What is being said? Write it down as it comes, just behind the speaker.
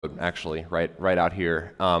actually, right out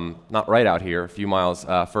here. Not right out here, a few miles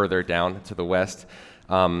further down to the west.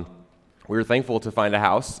 We were thankful to find a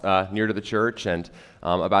house near to the church, and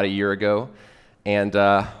about a year ago, and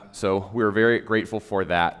so we were very grateful for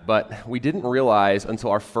that. But we didn't realize until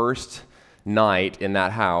our first night in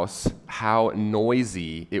that house how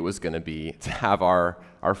noisy it was going to be to have our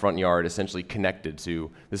front yard essentially connected to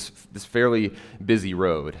this fairly busy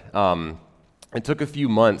road. It took a few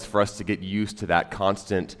months for us to get used to that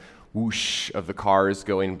constant whoosh of the cars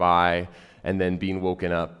going by and then being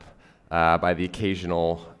woken up by the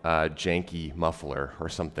occasional janky muffler or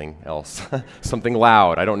something else. Something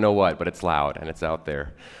loud. I don't know what, but it's loud and it's out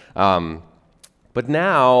there. But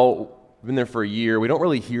now, we've been there for a year, we don't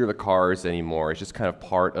really hear the cars anymore. It's just kind of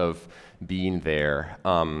part of being there.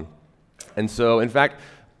 And so, in fact,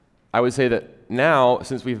 I would say that now,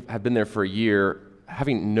 since we have been there for a year,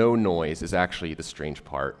 having no noise is actually the strange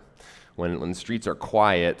part. When the streets are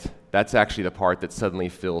quiet, that's actually the part that suddenly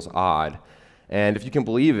feels odd. And if you can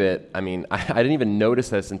believe it, I mean, I didn't even notice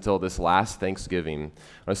this until this last Thanksgiving.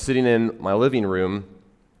 I was sitting in my living room,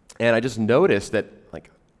 and I just noticed that like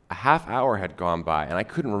a half hour had gone by, and I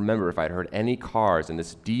couldn't remember if I'd heard any cars, and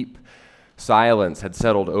this deep silence had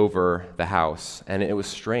settled over the house, and it was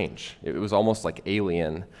strange. It was almost like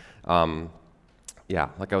alien.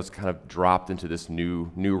 Like I was kind of dropped into this new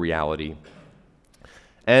reality.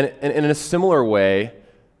 And in a similar way,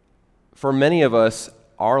 for many of us,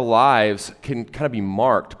 our lives can kind of be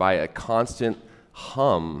marked by a constant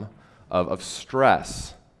hum of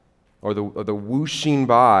stress, or the whooshing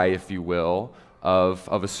by, if you will, of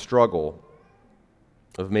a struggle,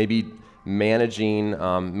 of maybe managing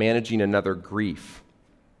another grief.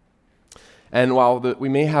 And while we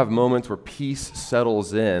may have moments where peace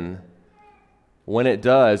settles in, when it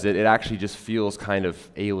does, it actually just feels kind of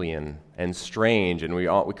alien and strange, and we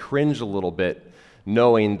cringe a little bit,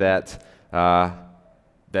 knowing that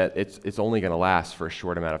it's only going to last for a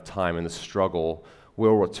short amount of time, and the struggle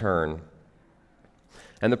will return.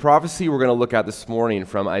 And the prophecy we're going to look at this morning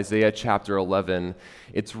from Isaiah chapter 11,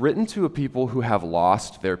 it's written to a people who have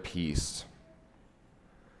lost their peace.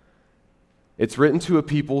 It's written to a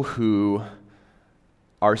people who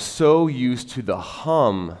are so used to the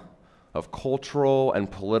hum of cultural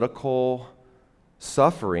and political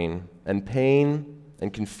suffering and pain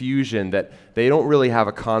and confusion that they don't really have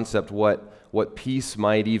a concept what peace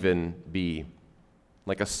might even be,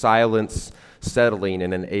 like a silence settling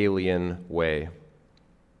in an alien way.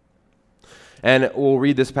 And we'll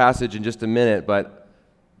read this passage in just a minute, but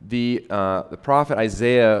the prophet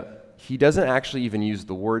Isaiah, he doesn't actually even use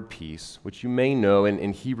the word peace, which you may know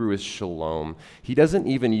in Hebrew is shalom. He doesn't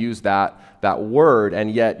even use that word,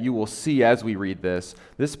 and yet you will see as we read this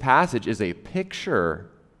passage is a picture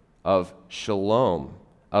of shalom,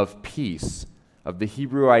 of peace, of the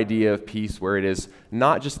Hebrew idea of peace, where it is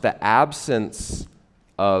not just the absence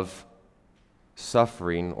of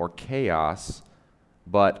suffering or chaos,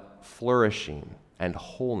 but flourishing and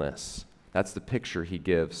wholeness. That's the picture he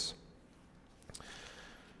gives.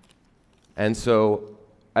 And so,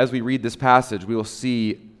 as we read this passage, we will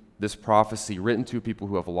see this prophecy written to people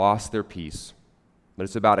who have lost their peace, but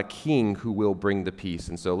it's about a king who will bring the peace.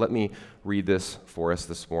 And so let me read this for us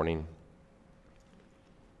this morning.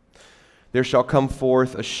 There shall come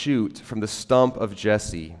forth a shoot from the stump of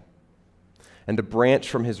Jesse, and a branch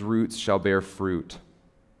from his roots shall bear fruit.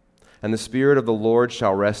 And the Spirit of the Lord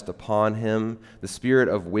shall rest upon him, the Spirit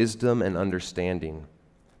of wisdom and understanding,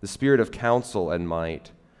 the Spirit of counsel and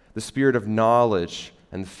might, the Spirit of knowledge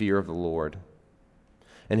and the fear of the Lord.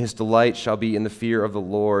 And his delight shall be in the fear of the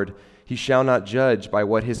Lord. He shall not judge by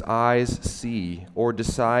what his eyes see, or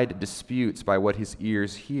decide disputes by what his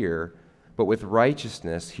ears hear, but with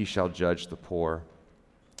righteousness he shall judge the poor,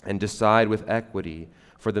 and decide with equity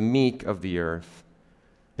for the meek of the earth.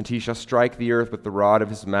 And he shall strike the earth with the rod of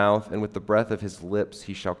his mouth, and with the breath of his lips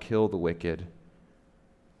he shall kill the wicked.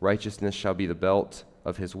 Righteousness shall be the belt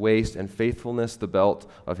of his waist, and faithfulness the belt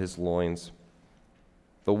of his loins.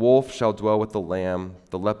 The wolf shall dwell with the lamb,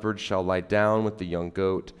 the leopard shall lie down with the young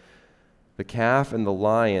goat, the calf and the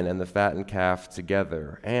lion and the fattened calf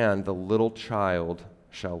together, and the little child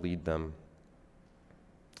shall lead them.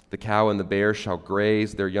 The cow and the bear shall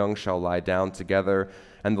graze, their young shall lie down together,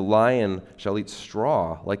 and the lion shall eat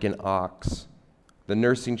straw like an ox. The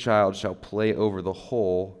nursing child shall play over the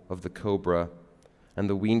hole of the cobra, and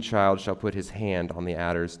the weaned child shall put his hand on the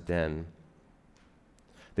adder's den.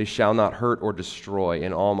 They shall not hurt or destroy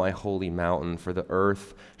in all my holy mountain, for the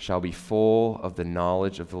earth shall be full of the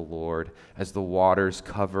knowledge of the Lord, as the waters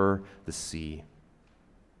cover the sea.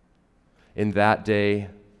 In that day,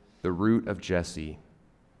 the root of Jesse,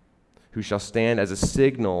 who shall stand as a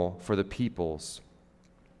signal for the peoples.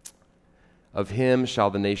 Of him shall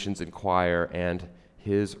the nations inquire, and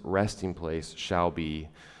his resting place shall be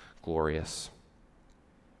glorious.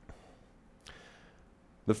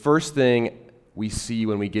 The first thing we see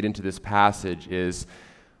when we get into this passage is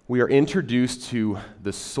we are introduced to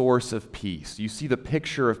the source of peace. You see the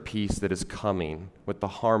picture of peace that is coming with the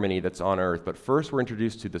harmony that's on earth. But first, we're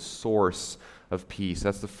introduced to the source of peace.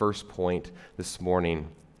 That's the first point this morning.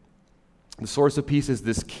 The source of peace is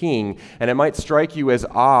this king, and it might strike you as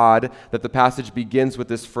odd that the passage begins with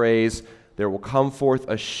this phrase, "There will come forth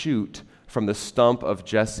a shoot from the stump of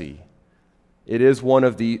Jesse." It is one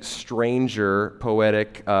of the stranger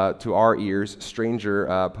poetic, to our ears,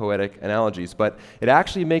 poetic analogies, but it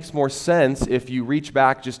actually makes more sense if you reach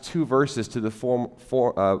back just 2 verses to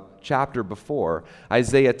the chapter before,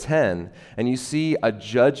 Isaiah 10, and you see a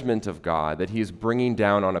judgment of God that he is bringing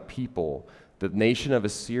down on a people, the nation of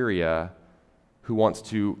Assyria, who wants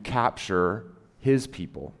to capture his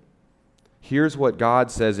people. Here's what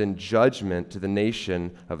God says in judgment to the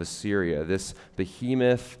nation of Assyria, this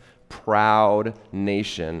behemoth, proud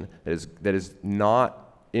nation that is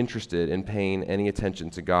not interested in paying any attention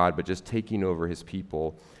to God, but just taking over his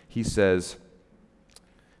people. He says,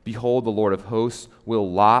 "Behold, the Lord of hosts will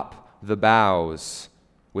lop the boughs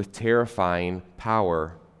with terrifying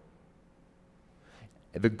power.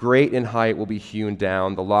 The great in height will be hewn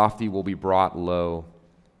down, the lofty will be brought low.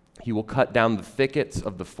 He will cut down the thickets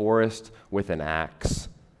of the forest with an axe,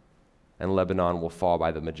 and Lebanon will fall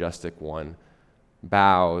by the majestic one."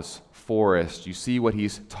 Boughs, forest, you see what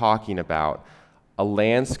he's talking about. A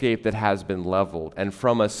landscape that has been leveled, and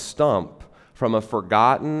from a stump, from a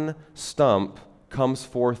forgotten stump, comes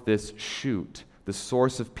forth this shoot, the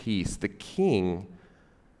source of peace, the king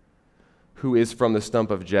who is from the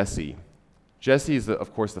stump of Jesse. Jesse is,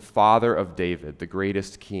 of course, the father of David, the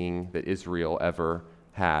greatest king that Israel ever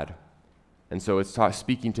had. And so it's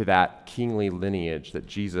speaking to that kingly lineage that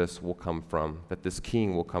Jesus will come from, that this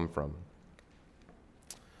king will come from.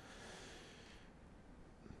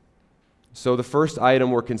 So the first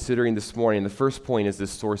item we're considering this morning, the first point, is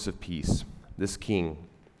this source of peace, this king.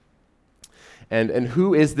 And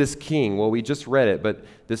who is this king? Well, we just read it, but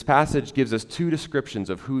this passage gives us 2 descriptions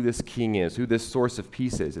of who this king is, who this source of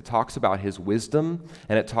peace is. It talks about his wisdom,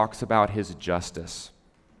 and it talks about his justice.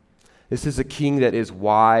 This is a king that is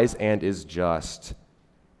wise and is just.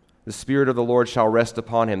 The Spirit of the Lord shall rest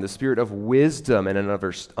upon him, the spirit of wisdom and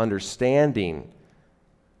of understanding,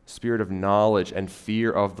 spirit of knowledge and fear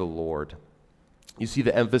of the Lord. You see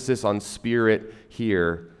the emphasis on spirit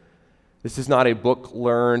here. This is not a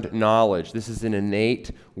book-learned knowledge. This is an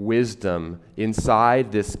innate wisdom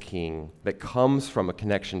inside this king that comes from a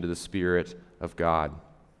connection to the Spirit of God,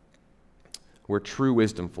 where true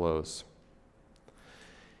wisdom flows.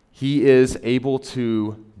 He is able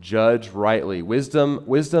to judge rightly. Wisdom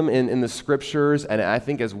in the Scriptures, and I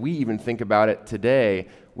think as we even think about it today,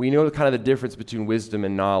 we know kind of the difference between wisdom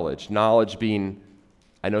and knowledge. Knowledge being,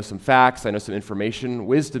 I know some facts, I know some information.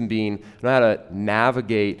 Wisdom being, I know how to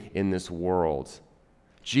navigate in this world.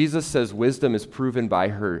 Jesus says wisdom is proven by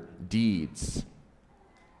her deeds.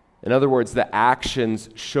 In other words, the actions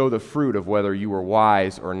show the fruit of whether you were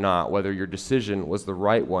wise or not, whether your decision was the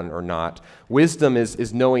right one or not. Wisdom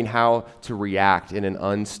is knowing how to react in an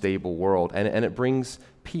unstable world, and it brings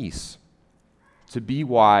peace. To be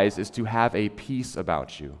wise is to have a peace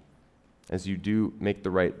about you as you do make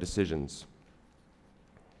the right decisions.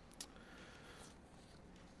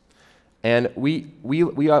 And we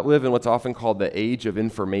live in what's often called the age of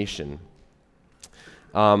information.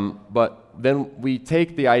 But then we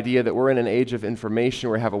take the idea that we're in an age of information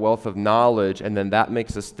where we have a wealth of knowledge, and then that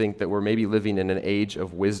makes us think that we're maybe living in an age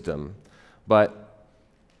of wisdom. But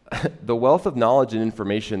the wealth of knowledge and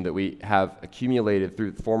information that we have accumulated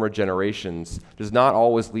through former generations does not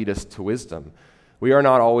always lead us to wisdom. We are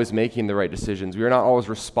not always making the right decisions. We are not always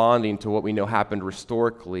responding to what we know happened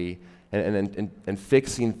historically and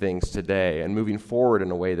fixing things today and moving forward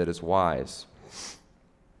in a way that is wise.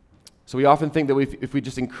 So we often think that if we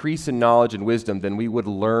just increase in knowledge and wisdom, then we would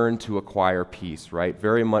learn to acquire peace, right?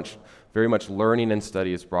 Very much learning and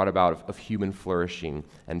study is brought about of human flourishing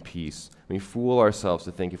and peace. We fool ourselves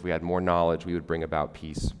to think if we had more knowledge, we would bring about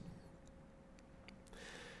peace.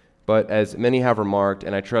 But as many have remarked,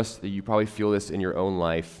 and I trust that you probably feel this in your own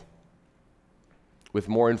life, with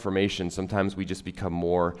more information, sometimes we just become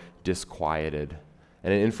more disquieted.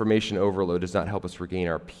 And an information overload does not help us regain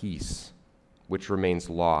our peace, which remains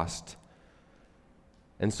lost.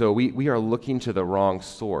 And so we are looking to the wrong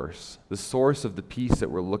source. The source of the peace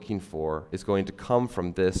that we're looking for is going to come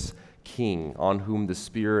from this king on whom the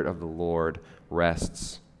Spirit of the Lord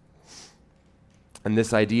rests. And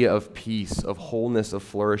this idea of peace, of wholeness, of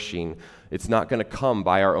flourishing, it's not going to come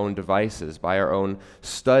by our own devices, by our own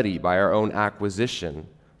study, by our own acquisition.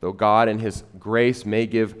 Though God in His grace may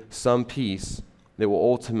give some peace, it will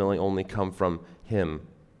ultimately only come from Him.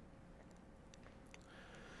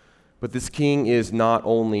 But this king is not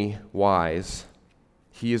only wise,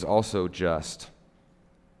 he is also just.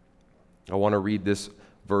 I want to read this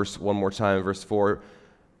verse one more time, verse 4,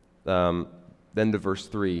 then to verse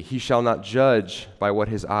 3. He shall not judge by what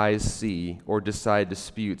his eyes see, or decide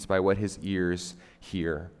disputes by what his ears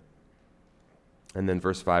hear. And then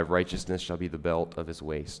verse 5, righteousness shall be the belt of his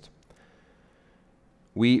waist.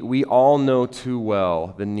 We all know too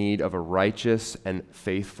well the need of a righteous and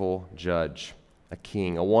faithful judge, a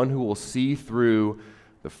king, a one who will see through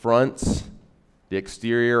the fronts, the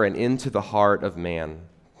exterior, and into the heart of man.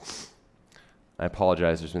 I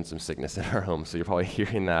apologize, there's been some sickness in our home, so you're probably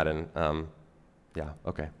hearing that, and yeah,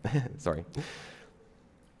 okay, sorry.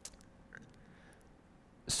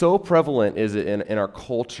 So prevalent is it in our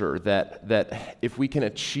culture that if we can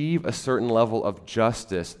achieve a certain level of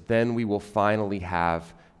justice, then we will finally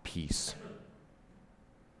have peace.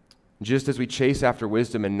 Just as we chase after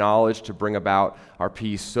wisdom and knowledge to bring about our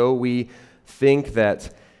peace, so we think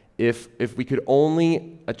that if we could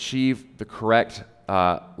only achieve the correct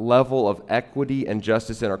level of equity and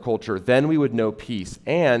justice in our culture, then we would know peace.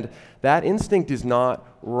 And that instinct is not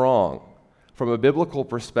wrong. From a biblical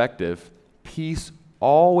perspective, peace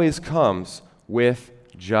always comes with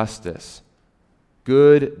justice.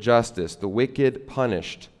 Good justice, the wicked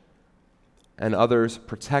punished, and others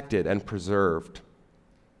protected and preserved.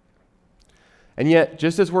 And yet,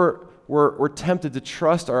 just as we're tempted to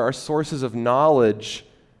trust our sources of knowledge,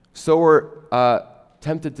 so we're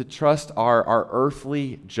tempted to trust our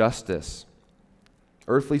earthly justice,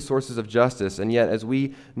 earthly sources of justice. And yet, as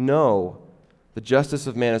we know, the justice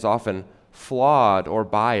of man is often flawed or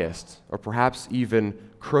biased, or perhaps even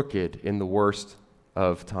crooked in the worst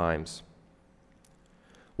of times.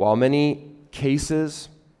 While many cases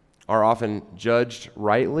are often judged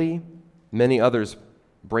rightly, many others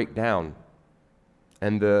break down,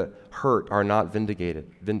 and the hurt are not vindicated.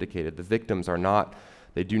 The victims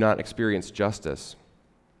they do not experience justice.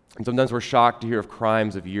 And sometimes we're shocked to hear of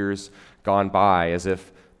crimes of years gone by, as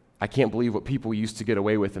if, I can't believe what people used to get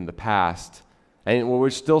away with in the past. And we're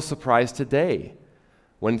still surprised today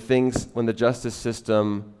when the justice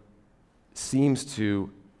system seems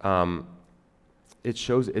to,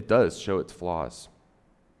 it does show its flaws.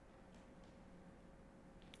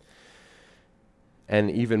 And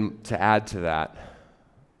even to add to that,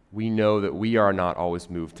 we know that we are not always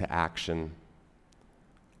moved to action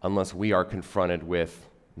unless we are confronted with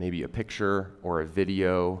maybe a picture or a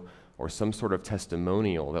video or some sort of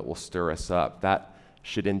testimonial that will stir us up. That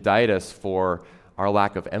should indict us for our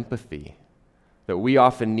lack of empathy, that we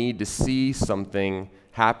often need to see something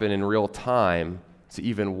happen in real time to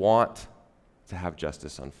even want to have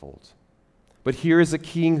justice unfold. But here is a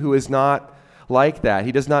king who is not like that.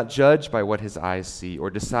 He does not judge by what his eyes see or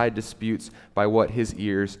decide disputes by what his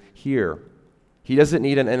ears hear. He doesn't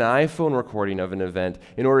need an iPhone recording of an event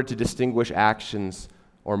in order to distinguish actions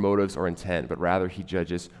or motives or intent, but rather he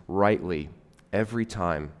judges rightly every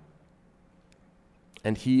time.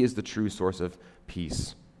 And he is the true source of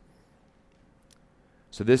peace.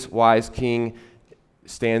 So this wise king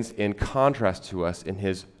stands in contrast to us in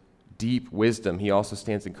his deep wisdom. He also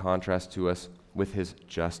stands in contrast to us with his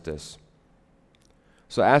justice.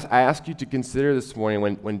 So I ask you to consider this morning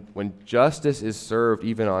when justice is served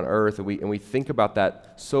even on earth, and we think about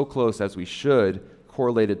that so close as we should,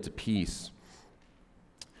 correlated to peace.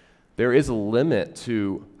 There is a limit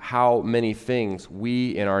to how many things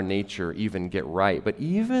we in our nature even get right. But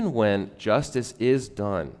even when justice is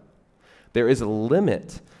done, there is a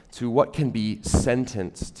limit to what can be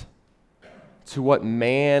sentenced, to what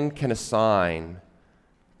man can assign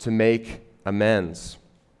to make amends.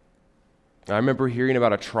 I remember hearing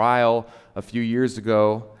about a trial a few years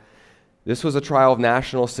ago. This was a trial of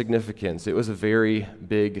national significance. It was a very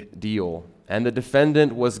big deal. And the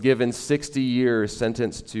defendant was given 60 years,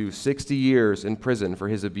 sentenced to 60 years in prison for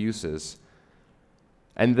his abuses.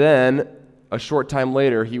 And then, a short time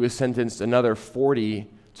later, he was sentenced another 40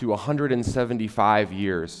 to 175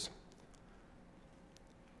 years.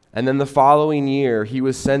 And then the following year, he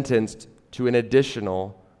was sentenced to an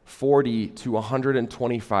additional 40 to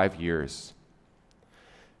 125 years,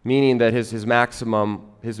 meaning that his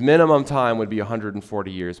minimum time would be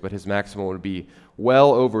 140 years, but his maximum would be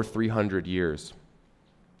well over 300 years.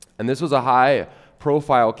 And this was a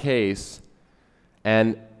high-profile case,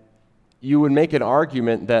 and you would make an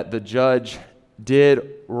argument that the judge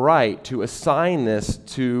did right to assign this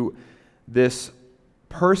to this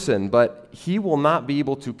person, but he will not be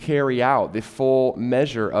able to carry out the full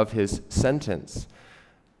measure of his sentence.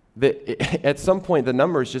 At some point, the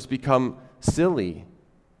numbers just become silly.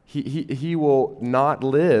 He will not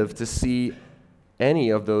live to see any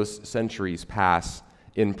of those centuries pass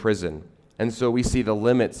in prison. And so we see the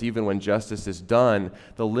limits, even when justice is done,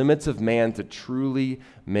 the limits of man to truly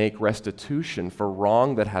make restitution for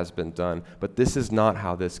wrong that has been done. But this is not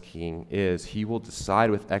how this king is. He will decide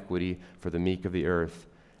with equity for the meek of the earth,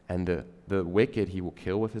 and the wicked he will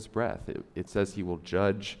kill with his breath. It says he will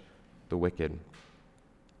judge the wicked.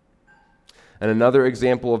 And another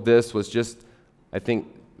example of this was just, I think,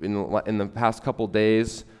 in the past couple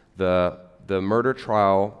days, the murder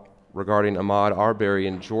trial regarding Ahmaud Arbery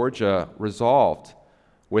in Georgia resolved,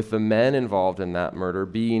 with the men involved in that murder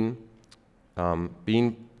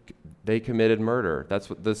they committed murder. That's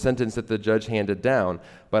what the sentence that the judge handed down.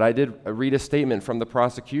 But I did read a statement from the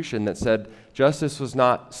prosecution that said justice was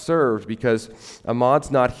not served because Ahmaud's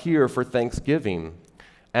not here for Thanksgiving.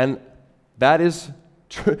 And that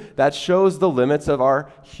shows the limits of our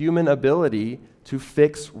human ability to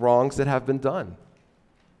fix wrongs that have been done.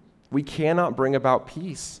 We cannot bring about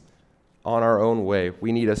peace on our own way.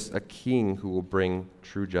 We need a king who will bring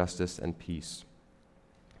true justice and peace.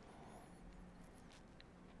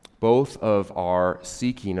 Both of our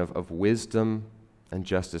seeking of wisdom and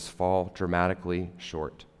justice fall dramatically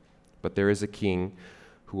short. But there is a king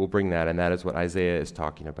who will bring that, and that is what Isaiah is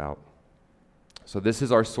talking about. So this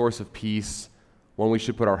is our source of peace, one we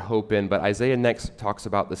should put our hope in. But Isaiah next talks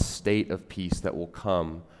about the state of peace that will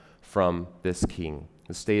come from this king,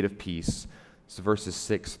 the state of peace. It's verses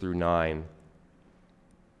 6 through 9.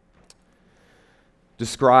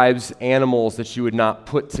 Describes animals that you would not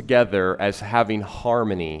put together as having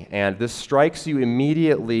harmony. And this strikes you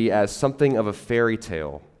immediately as something of a fairy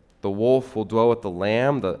tale. The wolf will dwell with the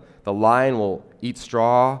lamb. The lion will eat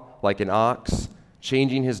straw like an ox,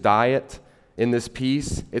 changing his diet in this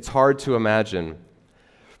peace. It's hard to imagine.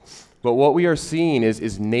 But what we are seeing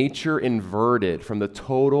is nature inverted from the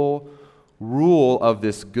total rule of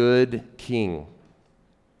this good king.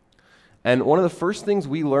 And one of the first things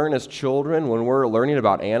we learn as children when we're learning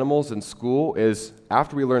about animals in school is,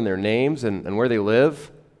 after we learn their names and where they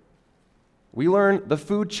live, we learn the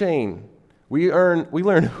food chain. We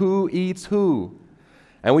learn who eats who.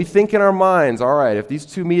 And we think in our minds, all right, if these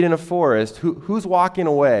two meet in a forest, who's walking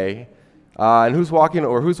away, and who's walking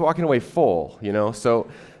away full, So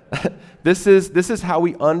this is how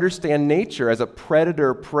we understand nature as a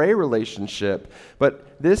predator-prey relationship.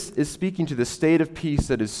 But this is speaking to the state of peace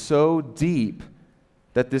that is so deep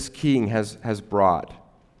that this king has brought.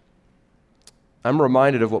 I'm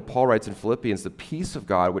reminded of what Paul writes in Philippians, the peace of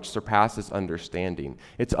God which surpasses understanding.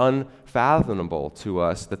 It's unfathomable to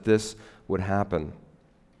us that this would happen.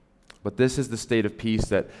 But this is the state of peace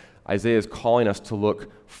that Isaiah is calling us to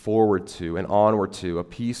look forward to and onward to, a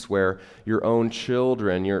peace where your own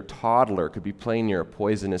children, your toddler, could be playing near a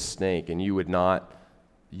poisonous snake and you would not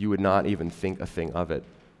even think a thing of it.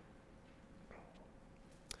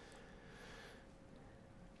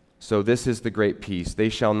 So this is the great peace. They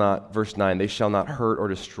shall not, verse 9, they shall not hurt or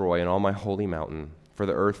destroy in all my holy mountain, for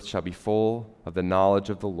the earth shall be full of the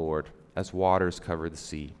knowledge of the Lord, as waters cover the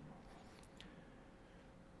sea.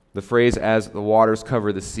 The phrase, as the waters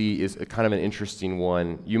cover the sea, is kind of an interesting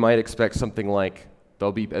one. You might expect something like,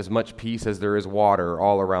 there'll be as much peace as there is water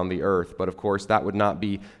all around the earth. But of course, that would not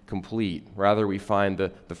be complete. Rather, we find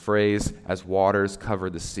the phrase, as waters cover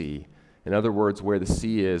the sea. In other words, where the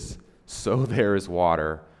sea is, so there is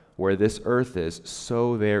water. Where this earth is,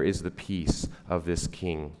 so there is the peace of this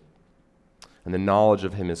king. And the knowledge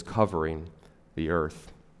of him is covering the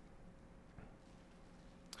earth.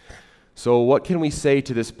 So what can we say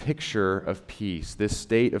to this picture of peace, this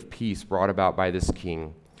state of peace brought about by this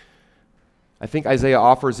king? I think Isaiah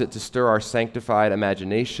offers it to stir our sanctified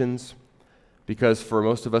imaginations, because for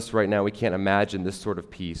most of us right now, we can't imagine this sort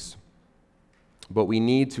of peace. But we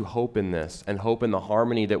need to hope in this, and hope in the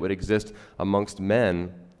harmony that would exist amongst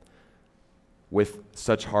men with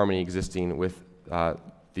such harmony existing with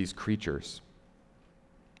these creatures.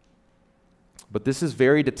 But this is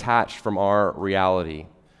very detached from our reality.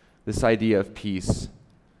 This idea of peace,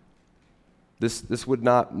 this would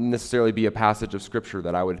not necessarily be a passage of Scripture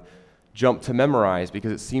that I would jump to memorize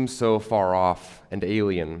because it seems so far off and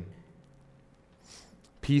alien.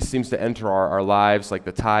 Peace seems to enter our lives like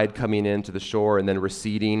the tide coming into the shore and then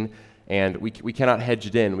receding, and we cannot hedge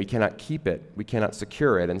it in, we cannot keep it, we cannot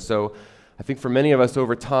secure it. And so I think for many of us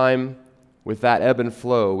over time, with that ebb and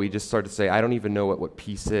flow, we just start to say, I don't even know what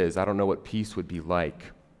peace is. I don't know what peace would be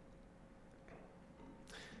like.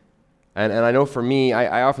 And I know for me,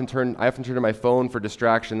 I often turn to my phone for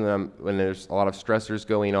distraction when there's a lot of stressors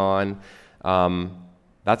going on.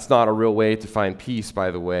 That's not a real way to find peace,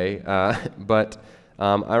 by the way. But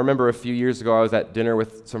I remember a few years ago, I was at dinner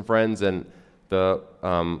with some friends, and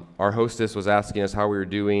our hostess was asking us how we were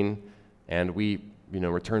doing, and we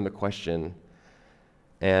returned the question.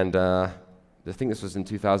 And I think this was in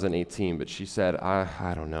 2018, but she said,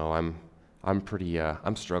 I don't know,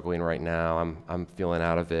 I'm struggling right now. I'm feeling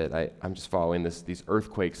out of it. I'm just following these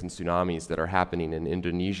earthquakes and tsunamis that are happening in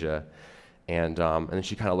Indonesia. And then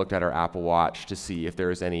she kind of looked at her Apple Watch to see if there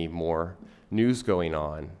was any more news going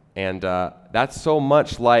on. And that's so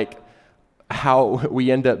much like how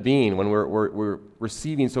we end up being when we're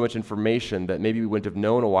receiving so much information that maybe we wouldn't have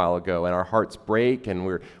known a while ago, and our hearts break and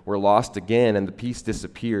we're lost again, and the peace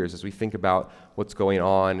disappears as we think about what's going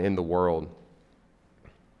on in the world.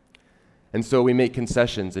 And so we make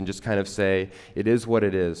concessions and just kind of say, it is what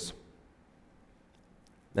it is.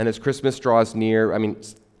 And as Christmas draws near,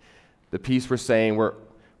 the peace we're saying, we're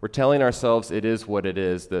telling ourselves it is what it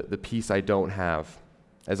is, the peace I don't have.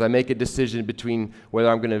 As I make a decision between whether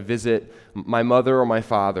I'm going to visit my mother or my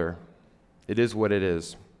father, it is what it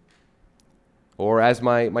is. Or as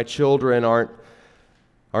my children aren't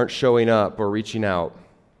showing up or reaching out,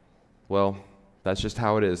 well, that's just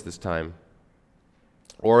how it is this time.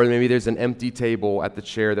 Or maybe there's an empty table at the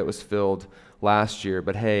chair that was filled last year,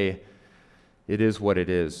 but hey, it is what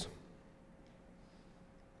it is.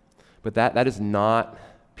 But that is not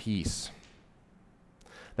peace.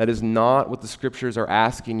 That is not what the Scriptures are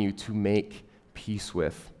asking you to make peace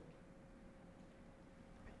with.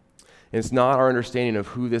 And it's not our understanding of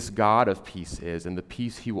who this God of peace is and the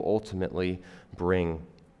peace he will ultimately bring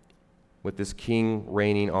with this king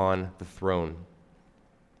reigning on the throne.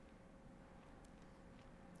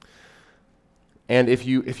 And if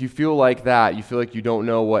you feel like that, you feel like you don't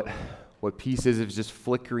know what peace is, it's just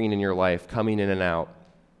flickering in your life, coming in and out.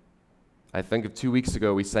 I think of 2 weeks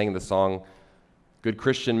ago we sang the song, Good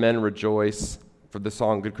Christian Men Rejoice, for the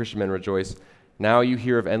song Good Christian Men Rejoice. Now you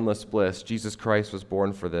hear of endless bliss. Jesus Christ was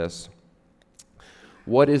born for this.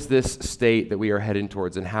 What is this state that we are heading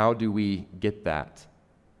towards, and how do we get that?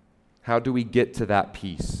 How do we get to that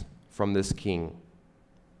peace from this king?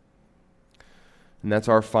 And that's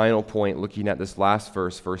our final point, looking at this last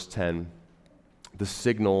verse, verse 10, the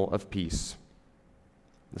signal of peace.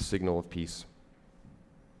 The signal of peace.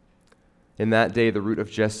 In that day, the root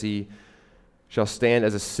of Jesse shall stand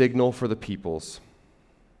as a signal for the peoples.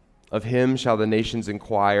 Of him shall the nations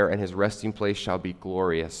inquire, and his resting place shall be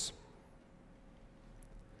glorious.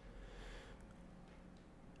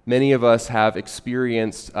 Many of us have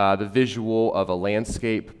experienced the visual of a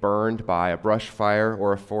landscape burned by a brush fire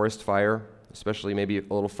or a forest fire, especially maybe a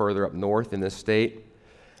little further up north in this state.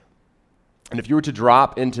 And if you were to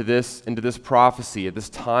drop into this prophecy at this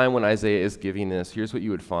time when Isaiah is giving this, here's what you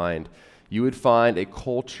would find. You would find a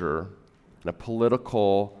culture and a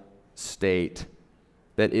political state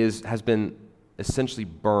that has been essentially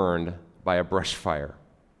burned by a brush fire.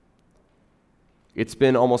 It's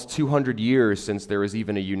been almost 200 years since there was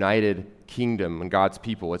even a united kingdom and God's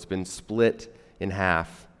people. It's been split in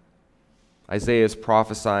half. Isaiah is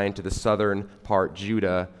prophesying to the southern part,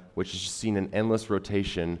 Judah, which has seen an endless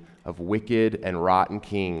rotation of wicked and rotten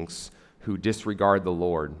kings who disregard the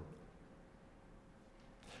Lord.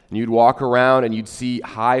 And you'd walk around and you'd see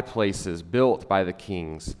high places built by the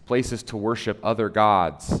kings, places to worship other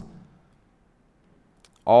gods.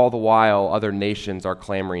 All the while, other nations are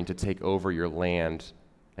clamoring to take over your land,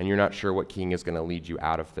 and you're not sure what king is going to lead you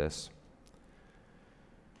out of this.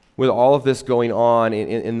 With all of this going on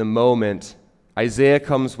in the moment, Isaiah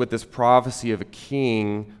comes with this prophecy of a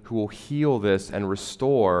king who will heal this and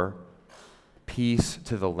restore peace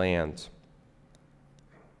to the land.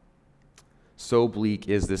 So bleak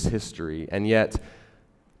is this history, and yet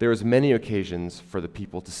there is many occasions for the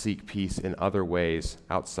people to seek peace in other ways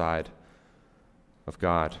outside of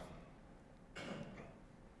God.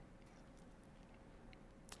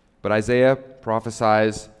 But Isaiah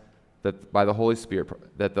prophesies that by the Holy Spirit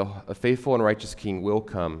that a faithful and righteous king will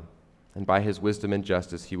come, and by his wisdom and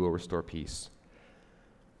justice he will restore peace.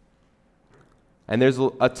 And there's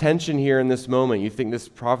a tension here in this moment. You think this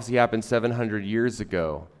prophecy happened 700 years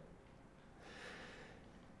ago.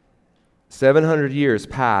 700 years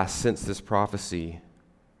pass since this prophecy,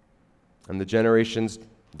 and the generations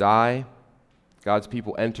die. God's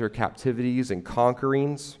people enter captivities and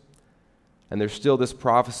conquerings, and there's still this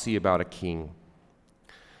prophecy about a king.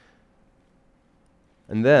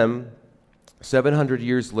 And then, 700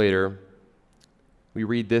 years later, we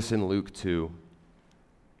read this in Luke 2.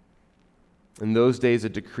 In those days, a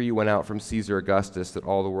decree went out from Caesar Augustus that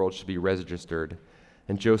all the world should be registered.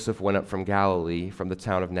 And Joseph went up from Galilee, from the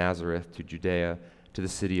town of Nazareth to Judea, to the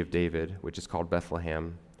city of David, which is called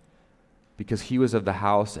Bethlehem, because he was of the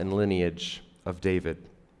house and lineage of David,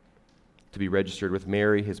 to be registered with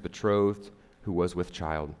Mary, his betrothed, who was with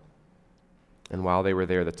child. And while they were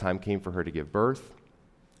there, the time came for her to give birth,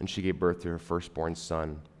 and she gave birth to her firstborn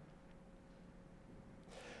son.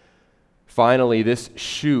 Finally, this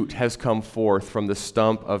shoot has come forth from the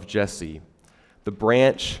stump of Jesse, the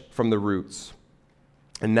branch from the roots,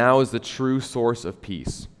 and now is the true source of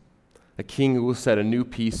peace, a king who will set a new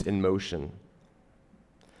peace in motion.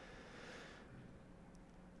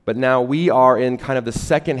 But now we are in kind of the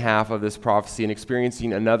second half of this prophecy and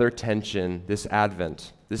experiencing another tension this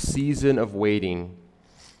Advent, this season of waiting,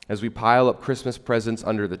 as we pile up Christmas presents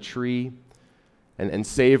under the tree and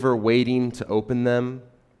savor waiting to open them,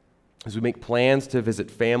 as we make plans to visit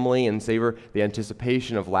family and savor the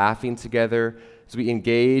anticipation of laughing together, as we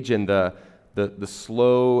engage in the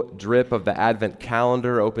slow drip of the Advent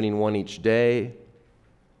calendar, opening one each day.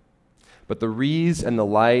 But the wreaths and the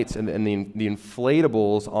lights and the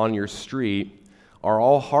inflatables on your street are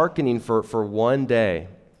all hearkening for one day,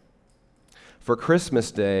 for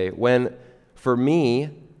Christmas Day, when, for me,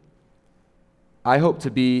 I hope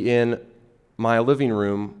to be in my living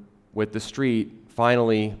room with the street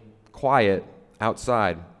finally quiet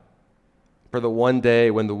outside, for the one day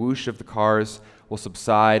when the whoosh of the cars will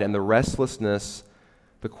subside and the restlessness,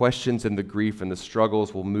 the questions and the grief and the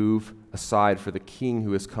struggles will move aside for the King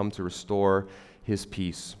who has come to restore his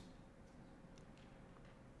peace.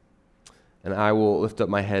 And I will lift up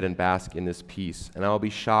my head and bask in this peace, and I will be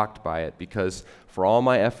shocked by it, because for all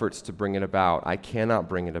my efforts to bring it about, I cannot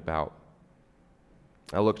bring it about.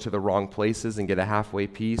 I look to the wrong places and get a halfway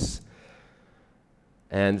peace.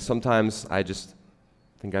 And sometimes I just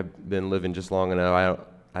think I've been living just long enough.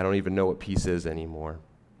 I don't even know what peace is anymore.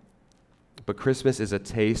 But Christmas is a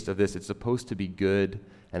taste of this. It's supposed to be good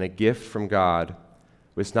and a gift from God,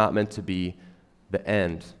 but it's not meant to be the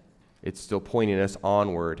end. It's still pointing us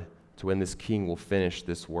onward to when this King will finish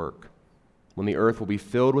this work, when the earth will be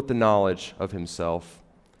filled with the knowledge of himself.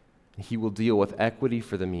 He will deal with equity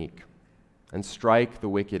for the meek and strike the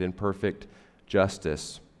wicked in perfect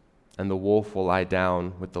justice, and the wolf will lie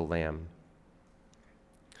down with the lamb.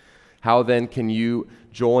 How then can you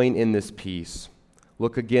join in this peace?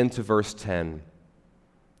 Look again to verse 10.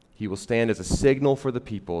 He will stand as a signal for the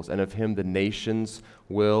peoples, and of him the nations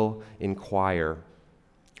will inquire.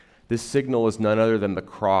 This signal is none other than the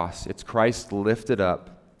cross. It's Christ lifted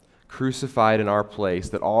up, crucified in our place,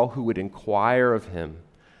 that all who would inquire of him,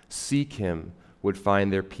 seek him, would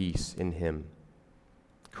find their peace in him.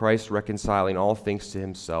 Christ reconciling all things to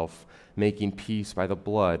himself, making peace by the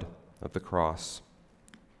blood of the cross.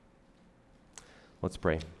 Let's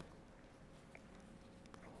pray.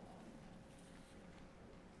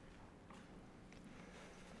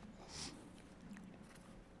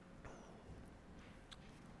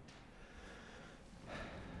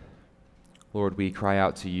 Lord, we cry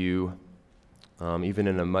out to you, even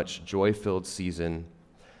in a much joy-filled season,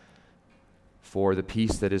 for the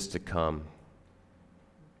peace that is to come.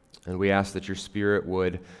 And we ask that your Spirit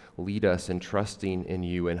would lead us in trusting in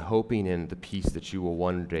you and hoping in the peace that you will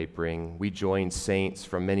one day bring. We join saints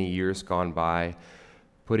from many years gone by,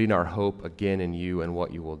 putting our hope again in you and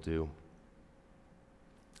what you will do.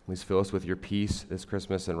 Please fill us with your peace this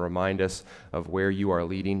Christmas and remind us of where you are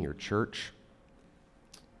leading your church.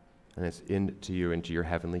 And it's into you, into your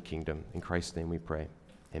heavenly kingdom. In Christ's name we pray.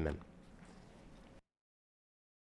 Amen.